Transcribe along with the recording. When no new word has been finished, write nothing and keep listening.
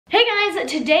Hey guys,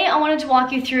 today I wanted to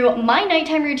walk you through my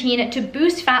nighttime routine to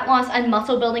boost fat loss and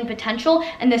muscle building potential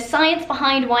and the science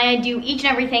behind why I do each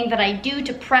and everything that I do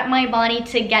to prep my body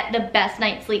to get the best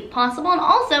night's sleep possible, and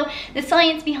also the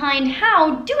science behind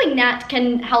how doing that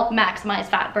can help maximize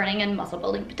fat burning and muscle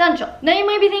building potential. Now you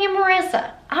might be thinking,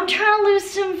 Marissa, I'm trying to lose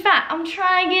some fat. I'm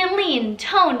trying to get lean,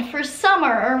 toned for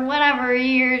summer or whatever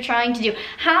you're trying to do.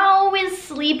 How is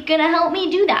sleep gonna help me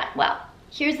do that? Well,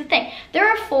 here's the thing. There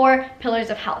are 4 pillars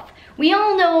of health. We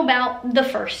all know about the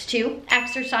first 2,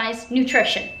 exercise,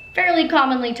 nutrition, fairly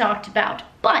commonly talked about.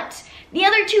 But the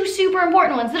other 2 super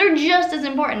important ones that are just as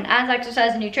important as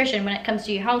exercise and nutrition when it comes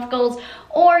to your health goals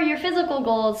or your physical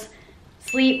goals,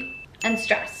 sleep and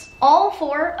stress. All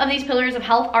 4 of these pillars of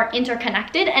health are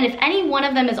interconnected, and if any one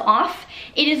of them is off,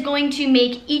 it is going to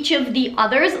make each of the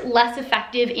others less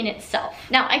effective in itself.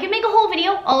 Now, I could make a whole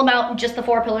video all about just the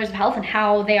 4 pillars of health and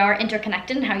how they are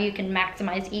interconnected and how you can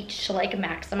maximize each to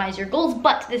maximize your goals,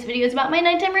 but this video is about my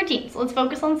nighttime routine, so let's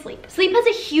focus on sleep. Sleep has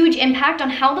a huge impact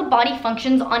on how the body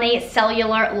functions on a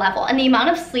cellular level, and the amount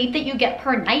of sleep that you get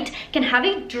per night can have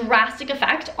a drastic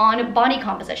effect on body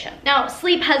composition. Now,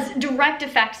 sleep has direct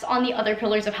effects on the other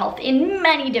pillars of health in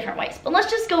many different ways, but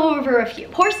let's just go over a few.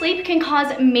 Poor sleep can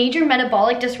cause major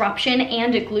metabolic disruption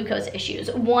and glucose issues.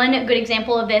 One good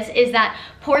example of this is that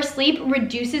poor sleep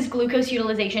reduces glucose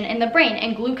utilization in the brain,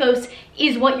 and glucose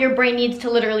is what your brain needs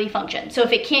to literally function. So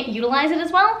if it can't utilize it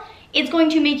as well, it's going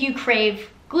to make you crave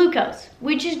glucose,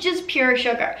 which is just pure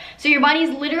sugar. So your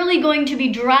body's literally going to be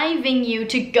driving you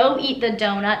to go eat the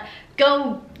donut,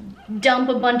 go dump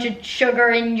a bunch of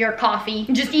sugar in your coffee,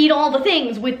 just eat all the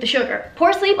things with the sugar.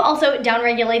 Poor sleep also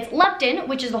downregulates leptin,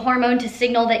 which is a hormone to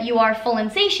signal that you are full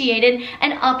and satiated,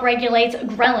 and upregulates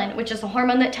ghrelin, which is a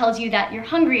hormone that tells you that you're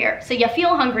hungrier. So you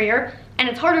feel hungrier, and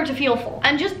it's harder to feel full.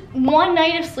 And just one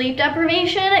night of sleep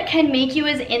deprivation can make you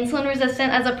as insulin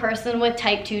resistant as a person with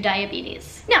type 2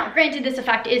 diabetes. Now, granted, this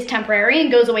effect is temporary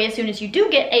and goes away as soon as you do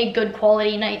get a good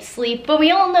quality night's sleep, but we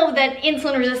all know that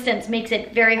insulin resistance makes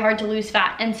it very hard to lose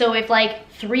fat. And so if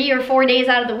 3 or 4 days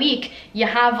out of the week, you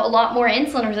have a lot more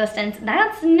insulin resistance,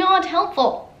 that's not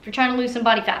helpful if you're trying to lose some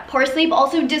body fat. Poor sleep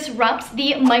also disrupts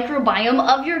the microbiome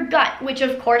of your gut, which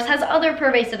of course has other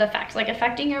pervasive effects, like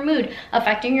affecting your mood,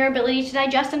 affecting your ability to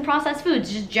digest and process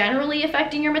foods, just generally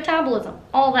affecting your metabolism,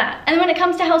 all that. And when it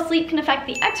comes to how sleep can affect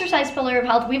the exercise pillar of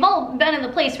health, we've all been in the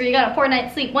place where you got a poor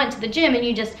night's sleep, went to the gym, and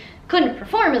you just couldn't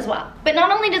perform as well. But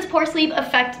not only does poor sleep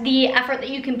affect the effort that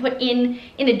you can put in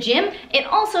the gym, it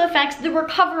also affects the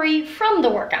recovery from the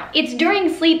workout. It's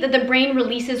during sleep that the brain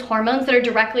releases hormones that are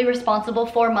directly responsible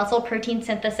for muscle protein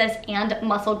synthesis and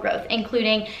muscle growth,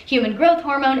 including human growth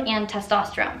hormone and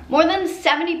testosterone. More than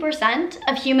 70%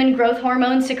 of human growth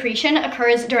hormone secretion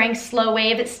occurs during slow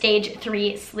wave stage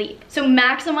 3 sleep. So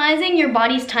maximizing your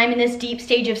body's time in this deep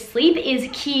stage of sleep is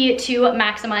key to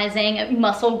maximizing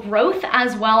muscle growth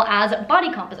as well as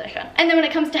body composition. And then when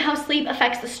it comes to how sleep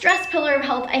affects the stress pillar of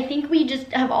health, I think we just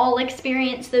have all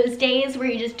experienced those days where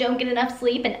you just don't get enough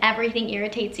sleep and everything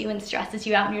irritates you and stresses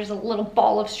you out and you're just a little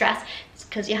ball of stress. It's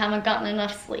because you haven't gotten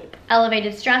enough sleep.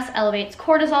 Elevated stress elevates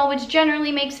cortisol, which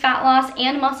generally makes fat loss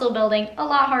and muscle building a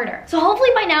lot harder. So hopefully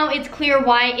by now it's clear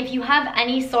why, if you have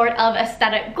any sort of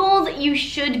aesthetic goals, you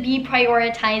should be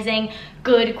prioritizing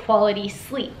good quality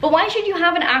sleep. But why should you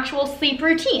have an actual sleep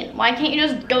routine? Why can't you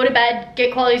just go to bed,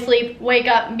 get quality sleep, wake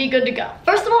up, and be good to go?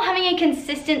 First of all, having a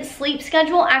consistent sleep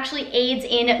schedule actually aids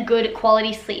in good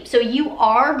quality sleep. So you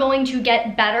are going to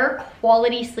get better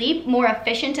quality sleep, more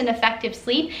efficient and effective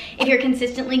sleep, if you're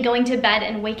consistently going to bed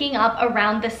and waking up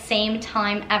around the same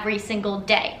time every single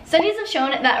day. Studies have shown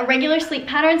that irregular sleep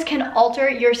patterns can alter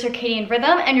your circadian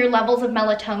rhythm and your levels of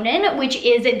melatonin, which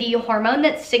is the hormone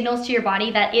that signals to your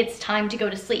body that it's time to go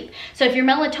to sleep. So if your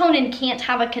melatonin can't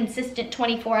have a consistent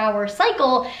 24-hour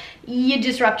cycle, you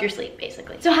disrupt your sleep,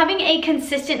 basically. So having a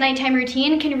consistent nighttime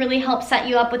routine can really help set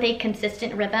you up with a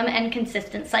consistent rhythm and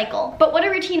consistent cycle. But what a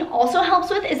routine also helps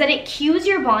with is that it cues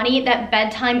your body that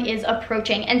bedtime is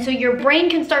approaching. And so your brain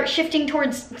can start shifting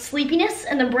towards sleepiness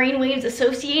and the brain waves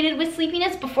associated with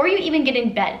sleepiness before you even get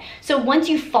in bed. So once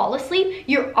you fall asleep,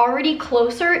 you're already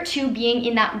closer to being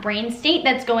in that brain state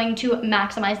that's going to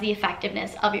maximize the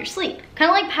effectiveness of your sleep.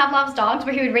 Kind of like Pavlov's dogs,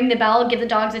 where he would ring the bell, give the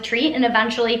dogs a treat, and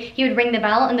eventually he would ring the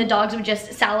bell and the dogs would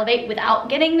just salivate without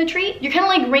getting the treat. You're kind of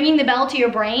like ringing the bell to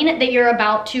your brain that you're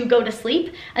about to go to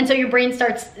sleep, and so your brain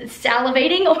starts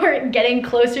salivating or getting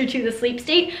closer to the sleep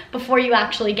state before you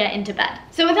actually get into bed.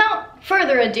 So without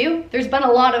further ado, there's been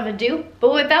a lot of ado,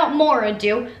 but without more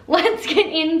ado, let's get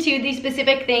into the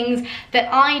specific things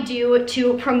that I do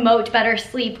to promote better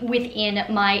sleep within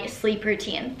my sleep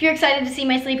routine. If you're excited to see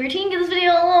my sleep routine, give this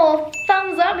video a little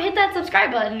thumbs up, hit that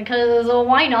subscribe button, because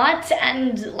why not?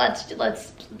 And let's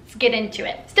get into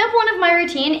it. Step one of my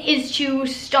routine is to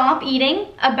stop eating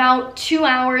about 2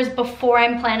 hours before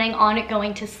I'm planning on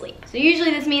going to sleep. So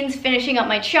usually this means finishing up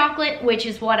my chocolate, which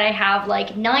is what I have like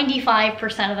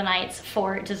 95% of the nights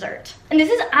for dessert. And this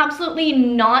is absolutely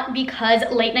not because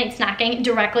late night snacking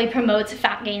directly promotes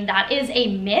fat gain. That is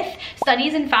a myth.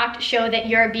 Studies in fact show that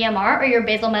your BMR, or your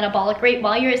basal metabolic rate,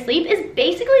 while you're asleep is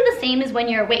basically the same as when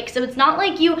you're awake. So it's not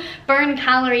like you burn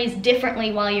calories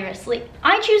differently while you're asleep.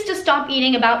 I choose to stop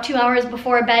eating about 2 hours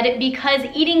before bed because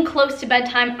eating close to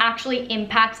bedtime actually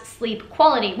impacts sleep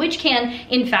quality, which can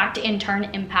in fact in turn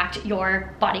impact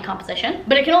your body composition,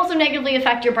 but it can also negatively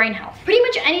affect your brain health. Pretty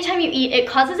much anytime you eat, it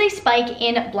causes a spike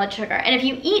in blood sugar. And if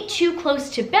you eat too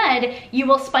close to bed, you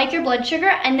will spike your blood sugar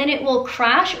and then it will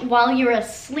crash while you're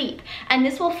asleep. And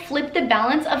this will flip the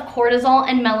balance of cortisol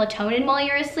and melatonin while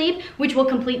you're asleep, which will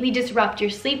completely disrupt your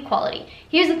sleep quality.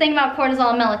 Here's the thing about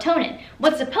cortisol and melatonin.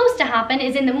 What's supposed to happen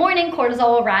is in the morning,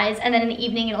 cortisol will rise, and then in the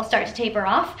evening, it'll start to taper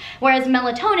off, whereas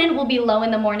melatonin will be low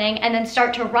in the morning and then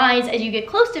start to rise as you get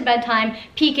close to bedtime,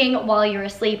 peaking while you're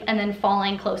asleep and then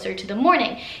falling closer to the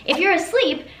morning. If you're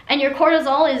asleep and your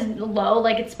cortisol is low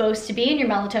like it's supposed to be and your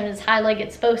melatonin is high like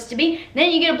it's supposed to be,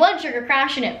 then you get a blood sugar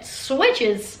crash and it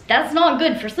switches. That's not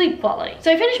good for sleep quality.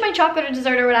 So I finish my chocolate or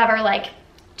dessert or whatever like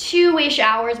 2-ish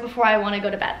hours before I want to go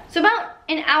to bed. So about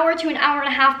an hour to an hour and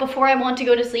a half before I want to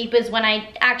go to sleep is when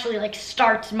I actually like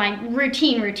start my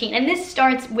routine. And this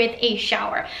starts with a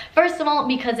shower. First of all,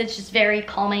 because it's just very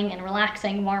calming and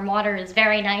relaxing. Warm water is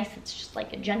very nice. It's just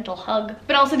like a gentle hug.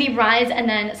 But also the rise and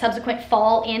then subsequent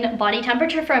fall in body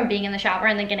temperature from being in the shower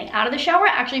and then getting out of the shower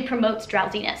actually promotes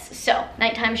drowsiness. So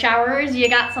nighttime showers, you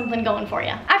got something going for you.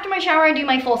 After my shower, I do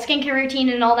my full skincare routine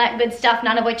and all that good stuff,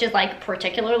 none of which is like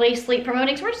particularly sleep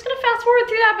promoting. So we're just gonna fast forward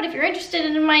through that. But if you're interested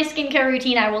in my skincare routine,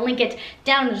 I will link it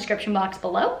down in the description box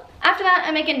below. After that,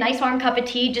 I make a nice warm cup of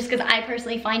tea just because I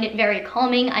personally find it very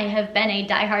calming. I have been a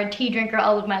diehard tea drinker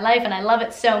all of my life and I love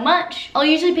it so much. I'll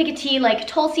usually pick a tea like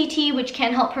Tulsi tea, which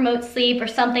can help promote sleep, or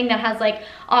something that has like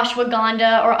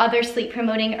ashwagandha or other sleep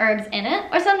promoting herbs in it.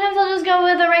 Or sometimes I'll just go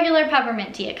with a regular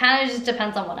peppermint tea. It kind of just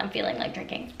depends on what I'm feeling like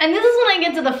drinking. And this is when I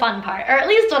get to the fun part, or at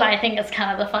least what I think is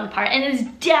kind of the fun part, and is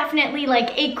definitely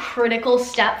like a critical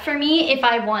step for me if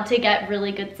I want to get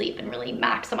really good sleep and really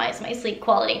maximize my sleep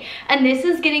quality. And this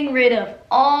is getting rid of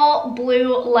all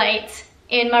blue light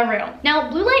in my room. Now,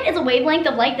 blue light is a wavelength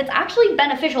of light that's actually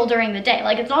beneficial during the day.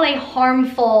 Like, it's not a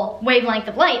harmful wavelength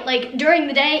of light. Like, during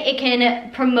the day, it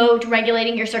can promote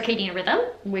regulating your circadian rhythm,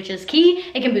 which is key.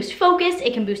 It can boost focus,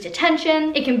 it can boost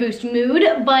attention, it can boost mood,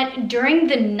 but during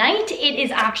the night, it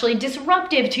is actually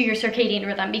disruptive to your circadian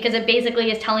rhythm because it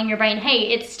basically is telling your brain, hey,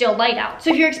 it's still light out.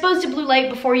 So if you're exposed to blue light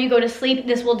before you go to sleep,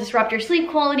 this will disrupt your sleep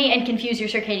quality and confuse your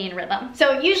circadian rhythm.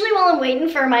 So usually while I'm waiting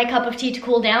for my cup of tea to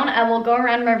cool down, I will go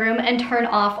around my room and turn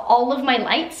off all of my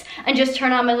lights and just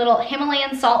turn on my little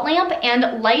Himalayan salt lamp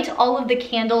and light all of the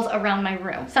candles around my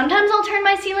room. Sometimes I'll turn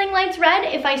my ceiling lights red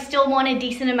if I still want a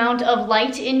decent amount of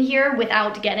light in here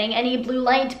without getting any blue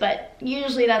light, but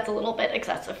usually that's a little bit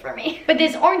excessive for me. But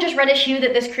this orangish reddish hue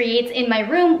that this creates in my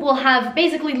room will have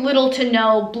basically little to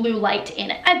no blue light in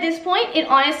it. At this point, it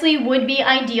honestly would be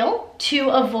ideal to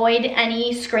avoid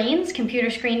any screens,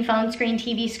 computer screen, phone screen,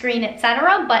 TV screen,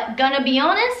 etc. But gonna be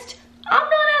honest, I'm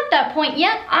not at that point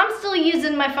yet. I'm still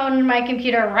using my phone and my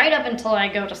computer right up until I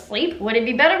go to sleep. Would it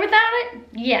be better without it?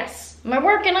 Yes. Am I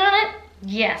working on it?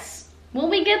 Yes. Will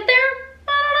we get there?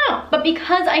 I don't know. But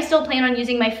because I still plan on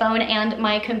using my phone and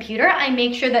my computer, I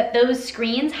make sure that those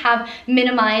screens have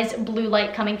minimized blue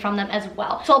light coming from them as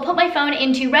well. So I'll put my phone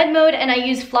into red mode and I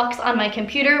use Flux on my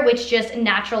computer, which just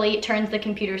naturally turns the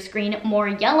computer screen more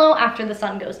yellow after the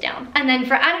sun goes down. And then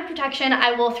for added protection,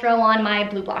 I will throw on my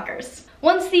blue blockers.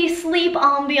 Once the sleep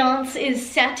ambiance is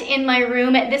set in my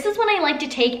room, this is when I like to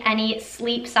take any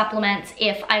sleep supplements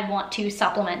if I want to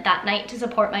supplement that night to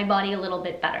support my body a little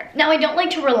bit better. Now, I don't like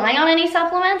to rely on any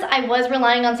supplements. I was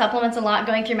relying on supplements a lot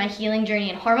going through my healing journey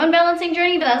and hormone balancing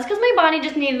journey, but that's because my body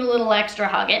just needed a little extra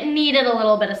hug. It needed a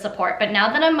little bit of support. But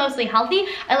now that I'm mostly healthy,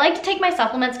 I like to take my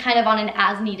supplements kind of on an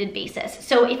as-needed basis.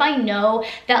 So if I know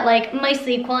that like my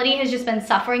sleep quality has just been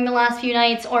suffering the last few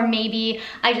nights, or maybe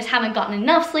I just haven't gotten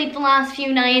enough sleep the last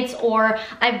few nights, or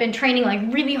I've been training like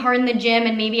really hard in the gym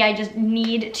and maybe I just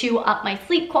need to up my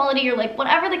sleep quality, or like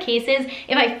whatever the case is,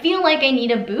 if I feel like I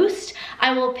need a boost,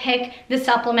 I will pick the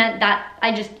supplement that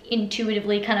I just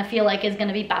intuitively kind of feel like is going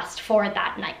to be best for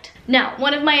that night. Now,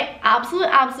 one of my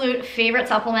absolute favorite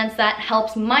supplements that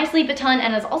helps my sleep a ton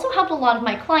and has also helped a lot of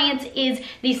my clients is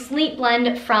the Sleep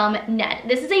Blend from Ned.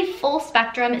 This is a full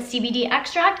spectrum CBD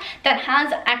extract that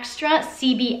has extra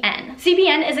CBN.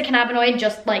 CBN is a cannabinoid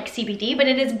just like CBD, but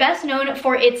it is best known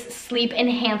for its sleep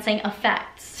enhancing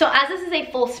effects. So as this is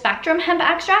a full spectrum hemp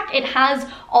extract, it has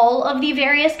all of the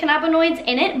various cannabinoids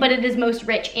in it, but it is most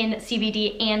rich in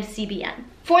CBD and CBN.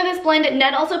 For this blend,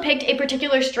 Ned also picked a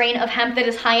particular strain of hemp that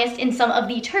is highest in some of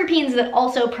the terpenes that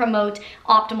also promote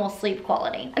optimal sleep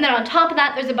quality. And then on top of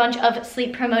that, there's a bunch of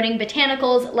sleep promoting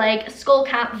botanicals like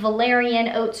skullcap, valerian,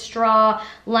 oat straw,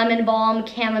 lemon balm,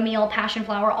 chamomile, passion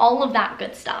flower, all of that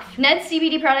good stuff. Ned's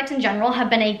CBD products in general have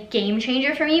been a game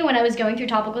changer for me when I was going through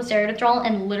topical steroidwithdrawal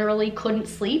and literally couldn't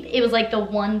sleep. It was like the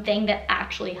one thing that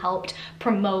actually helped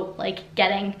promote like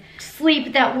getting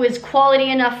sleep that was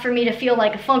quality enough for me to feel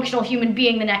like a functional human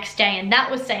being the next day, and that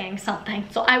was saying something.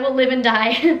 So I will live and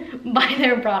die by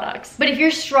their products. But if you're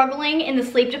struggling in the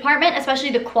sleep department,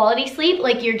 especially the quality sleep,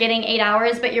 like you're getting 8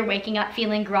 hours but you're waking up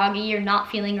feeling groggy, you're not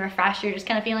feeling refreshed, you're just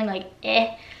kind of feeling like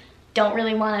don't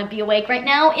really want to be awake right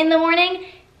now in the morning,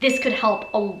 this could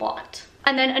help a lot.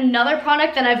 And then another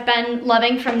product that I've been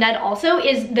loving from Ned also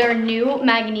is their new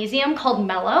magnesium called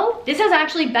Mellow. This has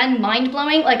actually been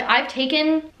mind-blowing. Like, I've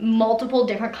taken multiple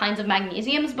different kinds of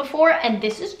magnesiums before, and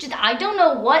this is just, I don't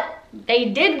know what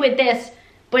they did with this,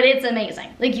 but it's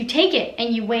amazing. Like, you take it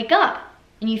and you wake up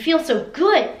and you feel so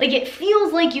good. Like, it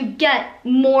feels like you get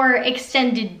more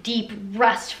extended, deep,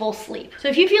 restful sleep. So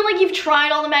if you feel like you've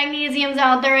tried all the magnesiums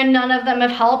out there and none of them have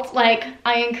helped, like,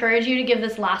 I encourage you to give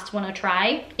this last one a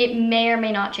try. It may or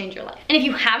may not change your life. And if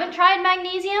you haven't tried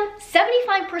magnesium,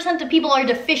 75% of people are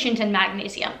deficient in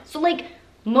magnesium. So like,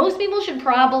 most people should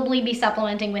probably be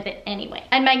supplementing with it anyway.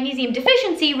 And magnesium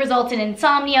deficiency results in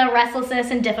insomnia,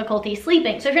 restlessness, and difficulty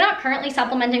sleeping. So if you're not currently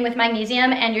supplementing with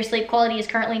magnesium and your sleep quality is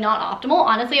currently not optimal,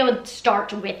 honestly, I would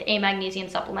start with a magnesium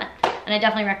supplement. And I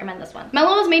definitely recommend this one.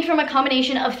 Mellow is made from a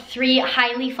combination of 3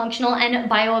 highly functional and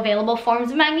bioavailable forms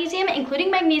of magnesium,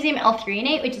 including magnesium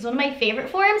L-threonate, which is one of my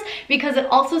favorite forms because it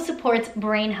also supports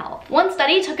brain health. One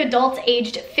study took adults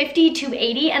aged 50 to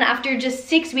 80, and after just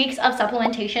 6 weeks of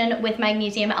supplementation with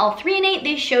magnesium L-threonate,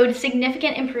 they showed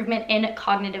significant improvement in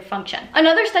cognitive function.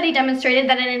 Another study demonstrated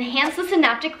that it enhanced the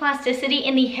synaptic plasticity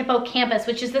in the hippocampus,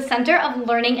 which is the center of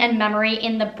learning and memory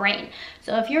in the brain.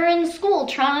 So if you're in school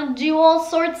trying to do all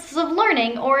sorts of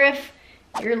learning, or if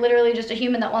you're literally just a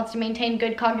human that wants to maintain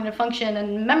good cognitive function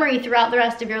and memory throughout the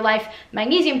rest of your life,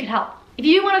 magnesium could help. If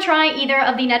you want to try either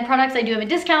of the Ned products, I do have a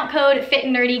discount code.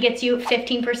 FitAndNerdy gets you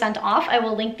 15% off. I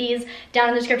will link these down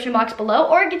in the description box below,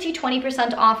 or it gets you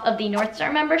 20% off of the North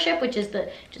Star membership, which is the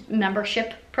just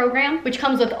membership program, which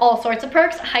comes with all sorts of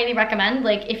perks. Highly recommend,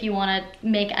 like, if you want to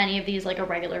make any of these like a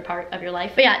regular part of your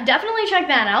life. But yeah, definitely check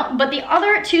that out. But the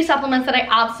other 2 supplements that I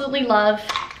absolutely love,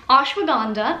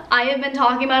 ashwagandha. I have been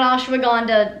talking about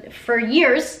ashwagandha for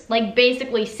years, like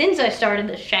basically since I started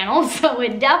this channel, so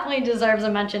it definitely deserves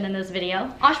a mention in this video.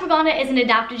 Ashwagandha is an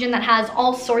adaptogen that has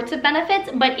all sorts of benefits,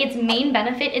 but its main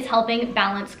benefit is helping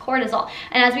balance cortisol.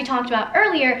 And as we talked about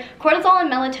earlier, cortisol and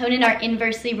melatonin are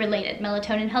inversely related.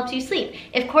 Melatonin helps you sleep.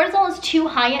 If cortisol is too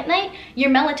high at night, your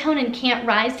melatonin can't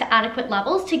rise to adequate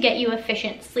levels to get you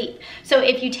efficient sleep. So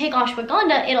if you take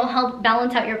ashwagandha, it'll help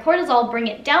balance out your cortisol, bring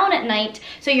it down at night,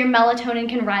 so your melatonin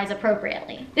can rise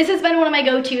appropriately. This has been one of my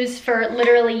go-tos for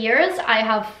literally years. I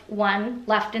have one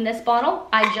left in this bottle.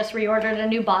 I just reordered a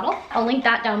new bottle. I'll link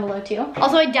that down below too.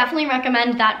 Also, I definitely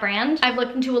recommend that brand. I've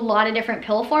looked into a lot of different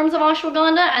pill forms of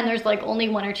ashwagandha, and there's like only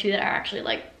 1 or 2 that are actually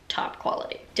like top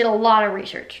quality. Did a lot of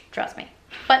research, trust me.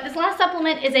 But this last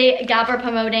supplement is a GABA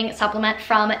promoting supplement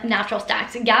from Natural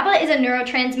Stacks. GABA is a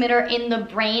neurotransmitter in the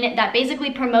brain that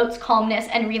basically promotes calmness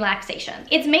and relaxation.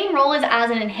 Its main role is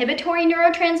as an inhibitory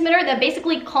neurotransmitter that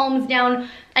basically calms down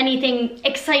anything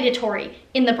excitatory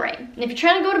in the brain. And if you're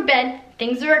trying to go to bed,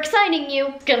 things are exciting you,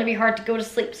 it's gonna be hard to go to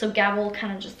sleep, so GABA will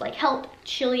kind of just like help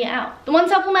chill you out. The one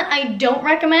supplement I don't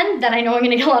recommend that I know I'm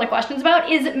gonna get a lot of questions about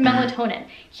is melatonin.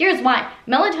 Here's why.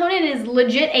 Melatonin is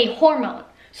legit a hormone.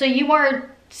 So you are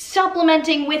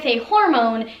supplementing with a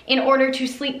hormone in order to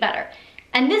sleep better.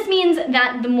 And this means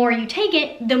that the more you take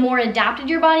it, the more adapted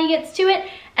your body gets to it,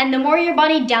 and the more your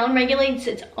body downregulates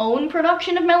its own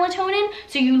production of melatonin,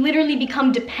 so you literally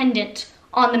become dependent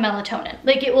on the melatonin.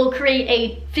 Like, it will create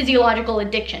a physiological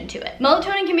addiction to it.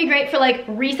 Melatonin can be great for like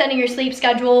resetting your sleep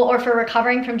schedule or for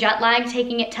recovering from jet lag,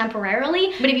 taking it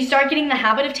temporarily. But if you start getting the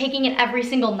habit of taking it every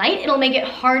single night, it'll make it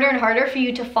harder and harder for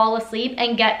you to fall asleep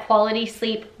and get quality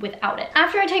sleep without it.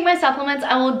 After I take my supplements,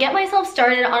 I will get myself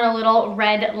started on a little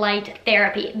red light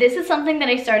therapy. This is something that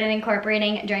I started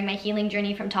incorporating during my healing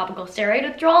journey from topical steroid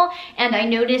withdrawal, and I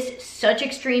noticed such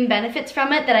extreme benefits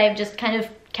from it that I've just kind of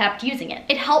kept using it.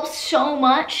 It helps so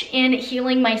much in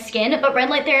healing my skin, but red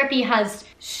light therapy has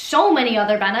so many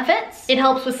other benefits. It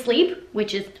helps with sleep,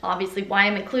 which is obviously why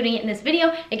I'm including it in this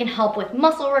video. It can help with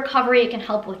muscle recovery, it can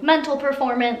help with mental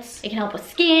performance, it can help with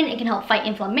skin, it can help fight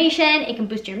inflammation, it can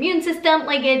boost your immune system.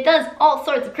 Like, it does all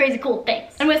sorts of crazy cool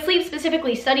things. And with sleep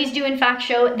specifically, studies do in fact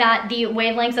show that the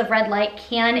wavelengths of red light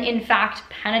can in fact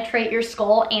penetrate your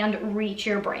skull and reach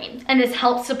your brain. And this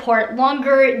helps support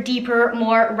longer, deeper,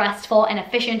 more restful and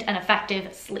efficient and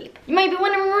effective sleep. You might be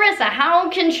wondering, Marissa, how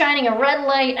can shining a red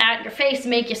light at your face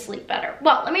make you sleep better?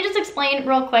 Well, let me just explain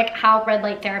real quick how red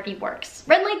light therapy works.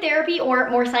 Red light therapy, or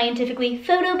more scientifically,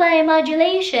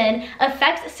 photobiomodulation,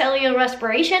 affects cellular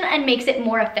respiration and makes it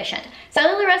more efficient.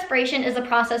 Cellular respiration is a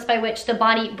process by which the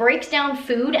body breaks down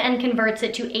food and converts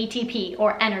it to ATP,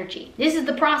 or energy. This is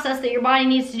the process that your body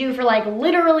needs to do for like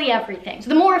literally everything. So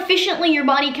the more efficiently your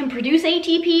body can produce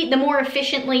ATP, the more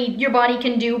efficiently your body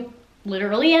can do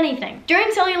literally anything.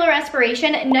 During cellular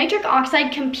respiration, nitric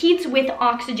oxide competes with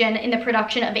oxygen in the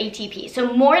production of ATP.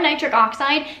 So more nitric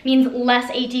oxide means less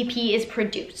ATP is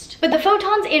produced. But the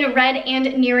photons in red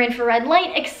and near infrared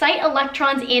light excite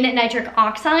electrons in nitric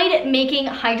oxide, making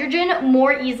hydrogen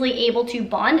more easily able to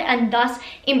bond and thus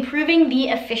improving the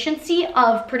efficiency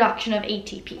of production of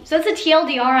ATP. So that's a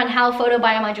TLDR on how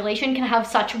photobiomodulation can have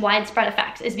such widespread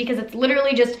effects, is because it's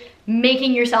literally just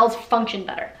making your cells function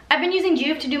better. I've been using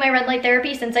Joovv to do my red light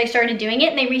therapy since I started doing it,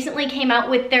 and they recently came out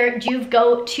with their Joovv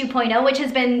Go 2.0, which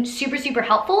has been super, super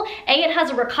helpful. A, it has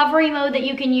a recovery mode that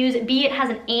you can use. B, it has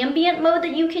an ambient mode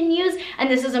that you can use,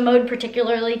 and this is a mode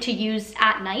particularly to use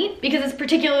at night because it's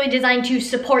particularly designed to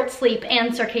support sleep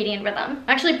and circadian rhythm. I'm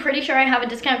actually pretty sure I have a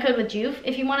discount code with Joovv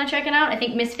if you want to check it out. I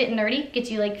think MissFitAndNerdy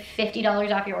gets you like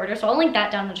 $50 off your order, so I'll link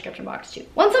that down in the description box too.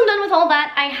 Once I'm done with all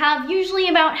that, I have usually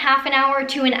about half an hour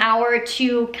to an hour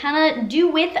to kind of do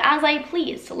with as I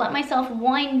please, to let myself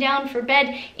wind down for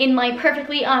bed in my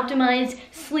perfectly optimized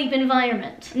sleep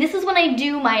environment. And this is when I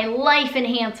do my life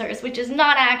enhancers, which is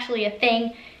not actually a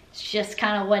thing. It's just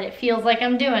kind of what it feels like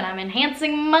I'm doing. I'm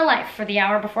enhancing my life for the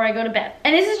hour before I go to bed.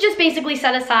 And this is just basically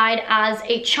set aside as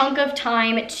a chunk of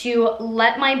time to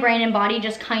let my brain and body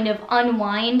just kind of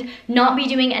unwind, not be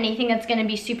doing anything that's going to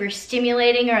be super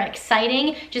stimulating or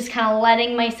exciting, just kind of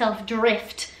letting myself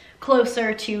drift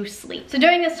closer to sleep. So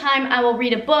during this time, I will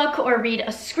read a book or read a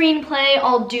screenplay.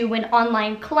 I'll do an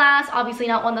online class, obviously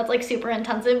not one that's like super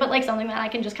intensive, but like something that I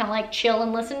can just kind of like chill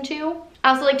and listen to. I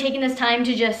also like taking this time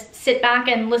to just sit back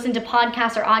and listen to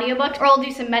podcasts or audiobooks, or I'll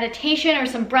do some meditation or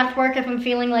some breath work if I'm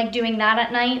feeling like doing that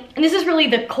at night. And this is really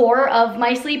the core of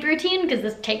my sleep routine because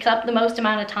this takes up the most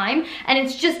amount of time, and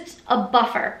it's just a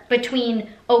buffer between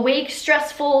awake,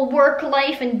 stressful work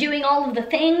life and doing all of the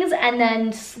things and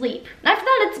then sleep. And after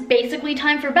that, it's basically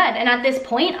time for bed. And at this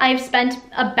point, I've spent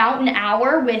about an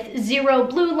hour with zero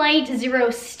blue light,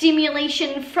 zero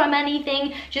stimulation from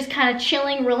anything, just kind of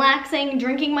chilling, relaxing,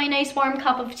 drinking my nice warm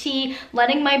cup of tea,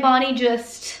 letting my body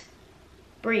just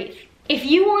breathe. If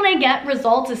you want to get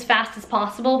results as fast as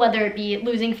possible, whether it be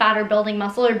losing fat or building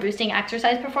muscle or boosting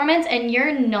exercise performance, and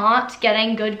you're not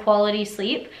getting good quality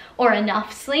sleep or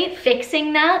enough sleep,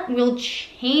 fixing that will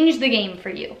change the game for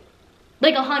you.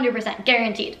 Like 100%,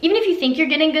 guaranteed. Even if you think you're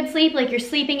getting good sleep, like you're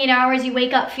sleeping 8 hours, you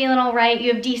wake up feeling all right,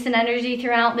 you have decent energy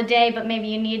throughout the day, but maybe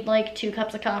you need like 2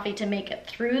 cups of coffee to make it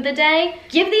through the day,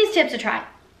 give these tips a try.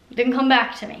 Then come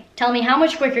back to me. Tell me how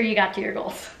much quicker you got to your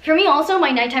goals. For me also,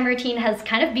 my nighttime routine has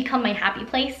kind of become my happy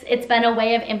place. It's been a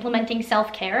way of implementing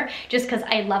self-care just because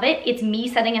I love it. It's me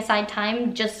setting aside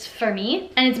time just for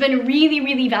me. And it's been really,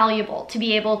 really valuable to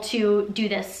be able to do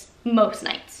this most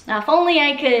nights. Now, if only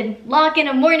I could lock in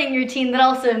a morning routine that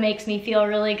also makes me feel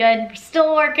really good. We're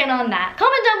still working on that.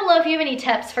 Comment down below if you have any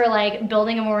tips for like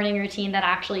building a morning routine that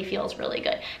actually feels really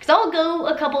good. Because I'll go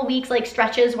a couple weeks, like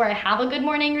stretches where I have a good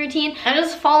morning routine and I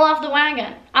just fall off the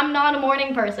wagon. I'm not a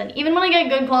morning person. Even when I get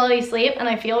good quality sleep and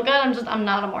I feel good, I'm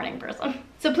not a morning person.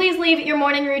 So please leave your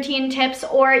morning routine tips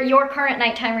or your current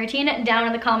nighttime routine down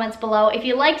in the comments below. If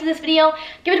you liked this video,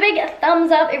 give it a big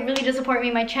thumbs up. It really does support me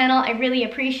and my channel. I really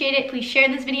appreciate it. Please share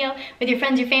this video with your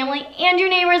friends, your family, and your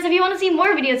neighbors. If you want to see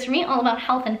more videos from me all about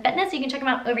health and fitness, you can check them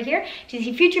out over here. To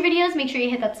see future videos, make sure you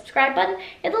hit that subscribe button,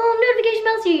 hit the little notification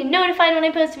bell so you get notified when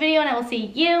I post a video, and I will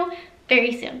see you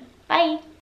very soon. Bye.